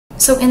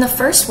So in the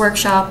first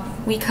workshop,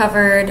 we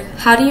covered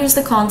how to use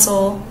the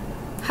console,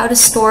 how to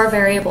store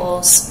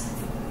variables,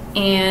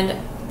 and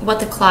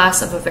what the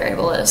class of a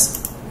variable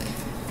is.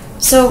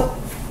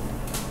 So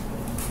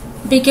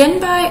begin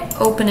by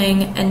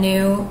opening a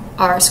new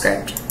R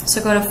script.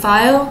 So go to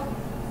File,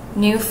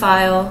 New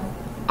File,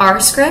 R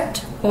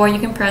script, or you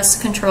can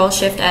press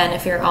Ctrl-Shift-N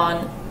if you're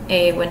on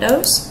a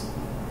Windows.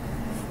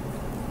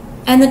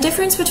 And the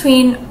difference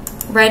between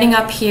writing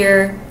up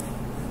here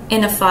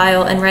in a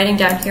file and writing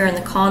down here in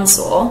the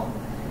console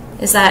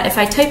is that if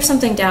I type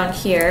something down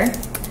here,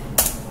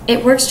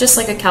 it works just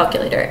like a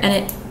calculator and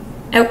it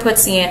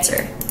outputs the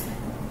answer.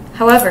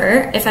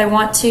 However, if I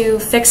want to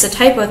fix a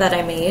typo that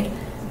I made,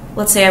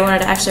 let's say I wanted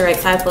to actually write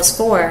 5 plus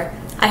 4,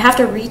 I have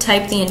to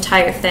retype the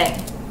entire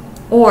thing.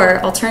 Or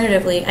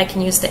alternatively, I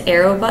can use the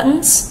arrow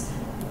buttons,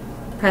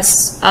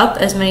 press up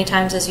as many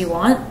times as you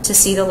want to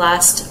see the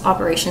last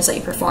operations that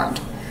you performed.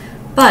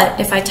 But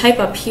if I type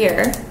up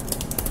here,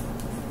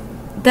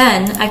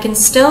 then I can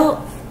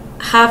still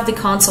have the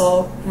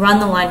console run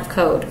the line of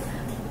code,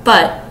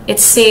 but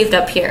it's saved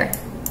up here.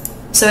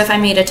 So if I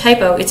made a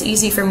typo, it's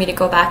easy for me to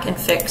go back and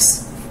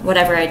fix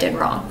whatever I did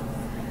wrong.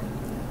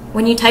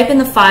 When you type in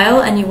the file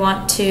and you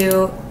want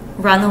to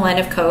run the line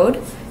of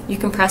code, you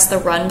can press the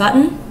Run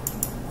button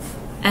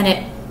and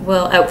it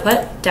will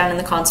output down in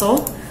the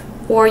console.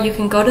 Or you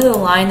can go to the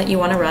line that you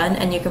want to run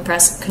and you can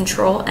press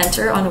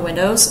Control-Enter on a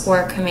Windows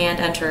or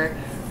Command-Enter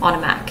on a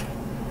Mac.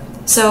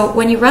 So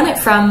when you run it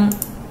from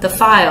the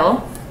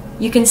file,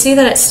 you can see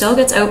that it still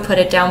gets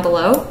outputted down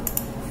below,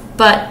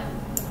 but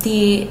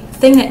the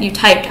thing that you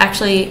typed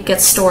actually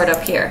gets stored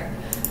up here.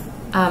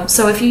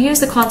 So if you use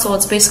the console,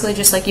 it's basically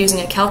just like using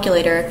a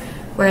calculator,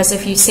 whereas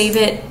if you save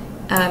it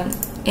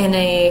in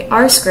a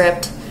R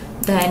script,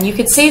 then you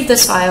could save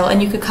this file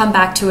and you could come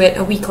back to it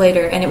a week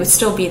later and it would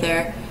still be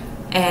there,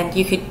 and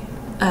you could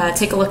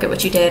take a look at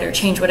what you did or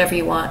change whatever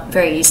you want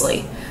very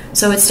easily.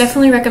 So it's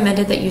definitely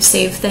recommended that you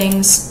save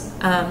things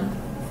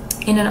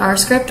in an R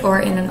script or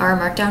in an R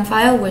Markdown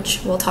file,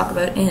 which we'll talk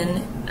about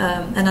in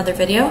another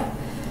video.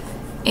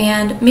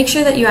 And make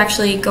sure that you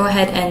actually go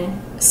ahead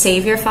and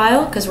save your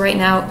file, because right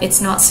now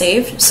it's not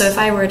saved. So if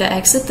I were to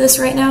exit this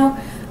right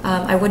now,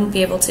 I wouldn't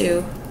be able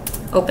to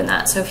open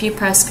that. So if you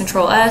press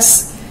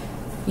Control-S,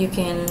 you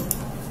can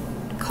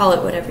call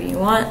it whatever you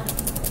want.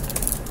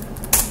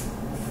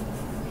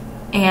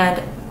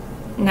 And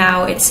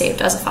now it's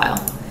saved as a file.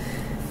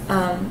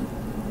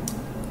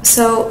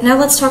 So now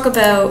let's talk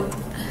about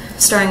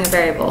storing a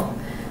variable.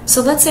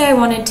 So let's say I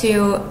wanted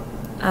to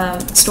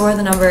store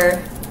the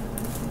number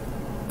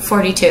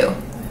 42.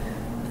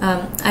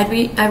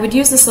 I would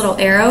use this little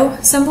arrow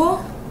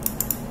symbol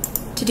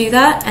to do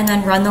that and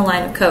then run the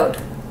line of code.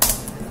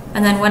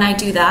 And then when I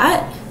do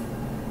that,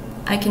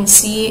 I can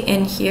see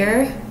in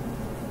here,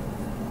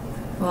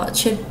 well,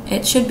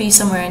 it should be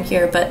somewhere in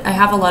here, but I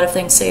have a lot of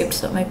things saved,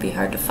 so it might be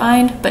hard to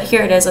find. But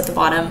here it is at the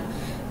bottom.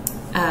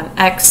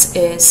 X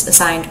is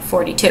assigned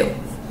 42.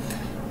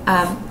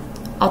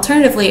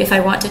 Alternatively, if I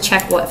want to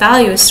check what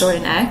value is stored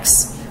in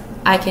X,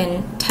 I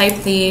can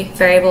type the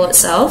variable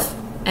itself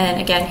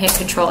and again hit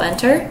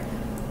Control-Enter,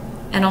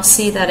 and I'll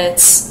see that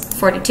it's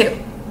 42.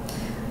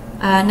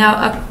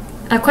 Now,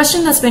 a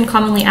question that's been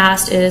commonly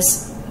asked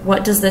is,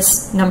 what does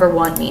this number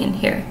 1 mean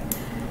here?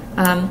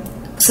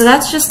 So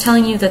that's just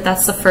telling you that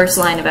that's the first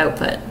line of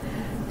output.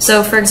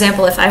 So for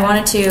example, if I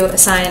wanted to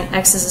assign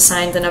X is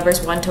assigned the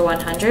numbers 1 to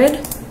 100,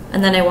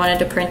 and then I wanted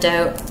to print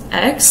out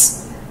X,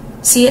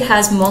 see it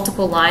has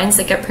multiple lines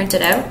that get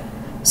printed out.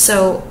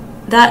 So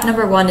that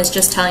number 1 is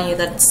just telling you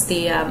that it's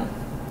the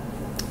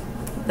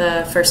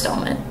first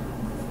element.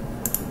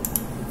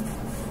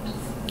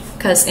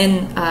 Because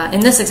in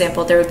this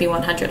example, there would be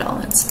 100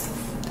 elements.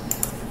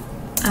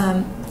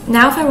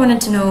 Now if I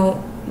wanted to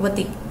know what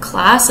the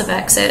class of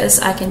X is,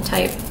 I can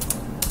type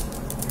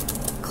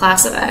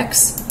class of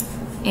X,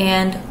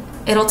 and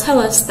it'll tell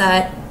us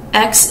that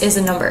X is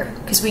a number,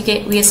 because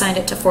we assigned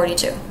it to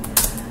 42.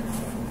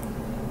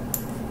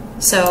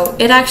 So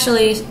it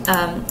actually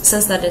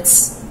says that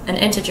it's an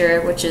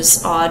integer, which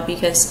is odd,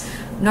 because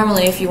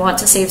normally if you want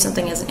to save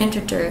something as an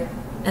integer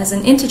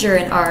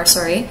in R,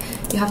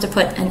 you have to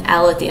put an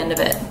L at the end of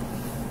it.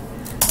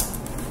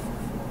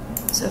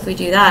 So if we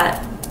do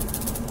that,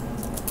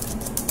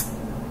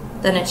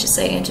 then it should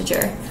say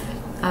integer.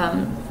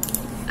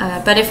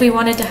 But if we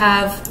wanted to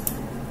have,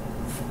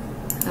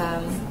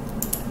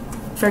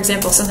 for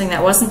example, something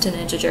that wasn't an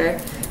integer,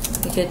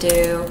 we could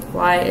do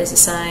y is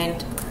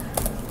assigned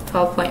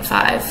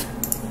 12.5,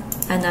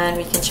 and then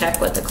we can check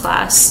what the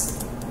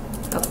class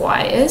of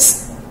y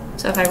is.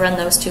 So if I run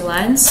those two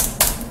lines,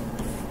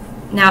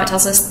 now it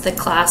tells us the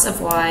class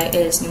of y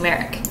is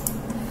numeric.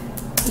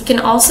 You can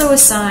also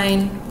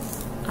assign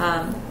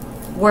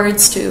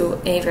words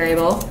to a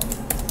variable,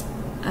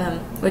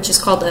 which is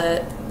called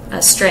a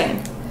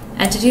string.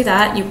 And to do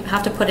that, you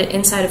have to put it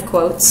inside of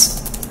quotes.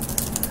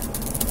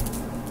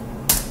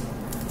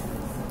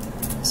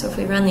 So if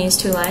we run these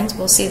two lines,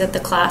 we'll see that the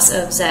class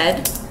of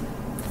Z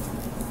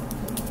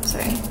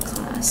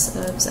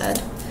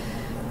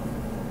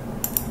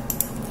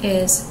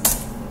is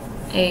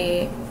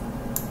a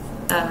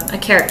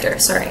character,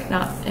 sorry,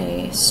 not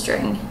a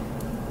string.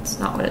 It's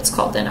not what it's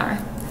called in R.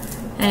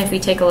 And if we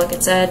take a look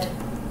at Z,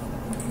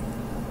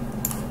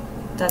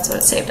 that's what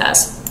it's saved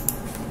as.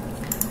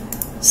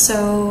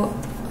 So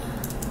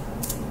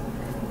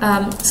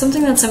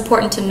something that's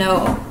important to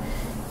know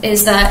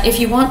is that if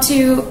you want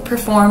to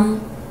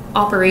perform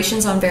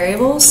operations on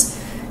variables,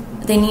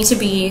 they need to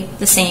be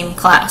the same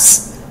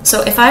class.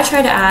 So if I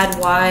try to add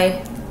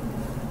y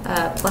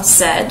plus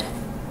z,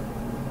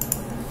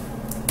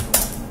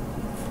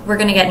 we're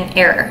going to get an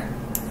error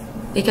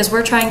because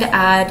we're trying to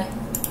add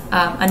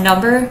a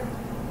number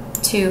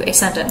to a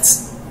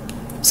sentence.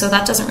 So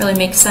that doesn't really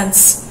make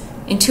sense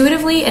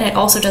intuitively, and it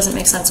also doesn't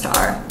make sense to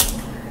R.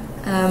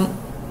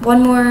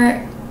 One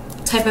more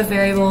type of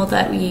variable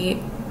that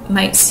we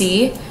might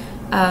see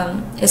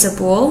is a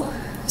bool.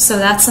 So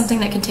that's something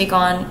that can take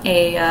on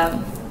a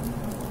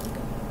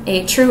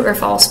true or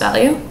false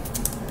value.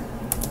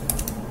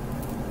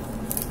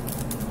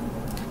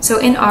 So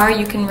in R,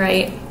 you can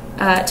write,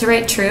 to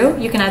write true,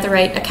 you can either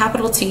write a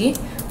capital T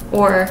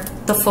or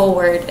the full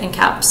word in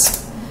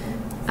caps.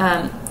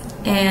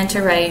 And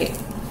to write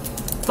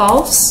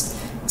false,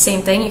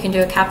 same thing, you can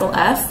do a capital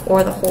F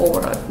or the whole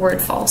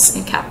word false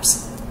in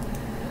caps.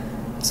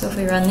 So if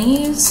we run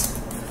these,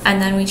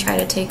 and then we try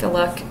to take a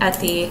look at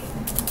the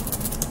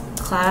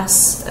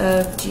class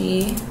of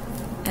G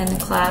and the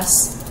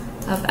class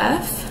of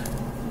F,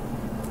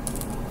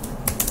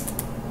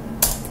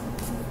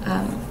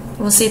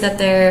 we'll see that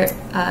their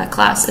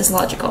class is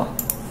logical.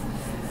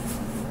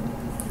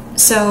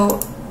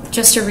 So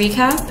just to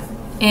recap,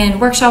 in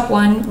Workshop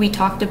 1 we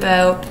talked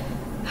about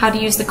how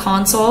to use the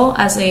console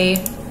as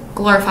a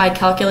glorified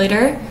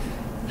calculator,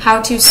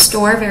 how to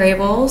store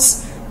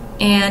variables,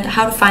 and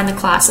how to find the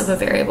class of a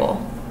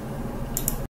variable.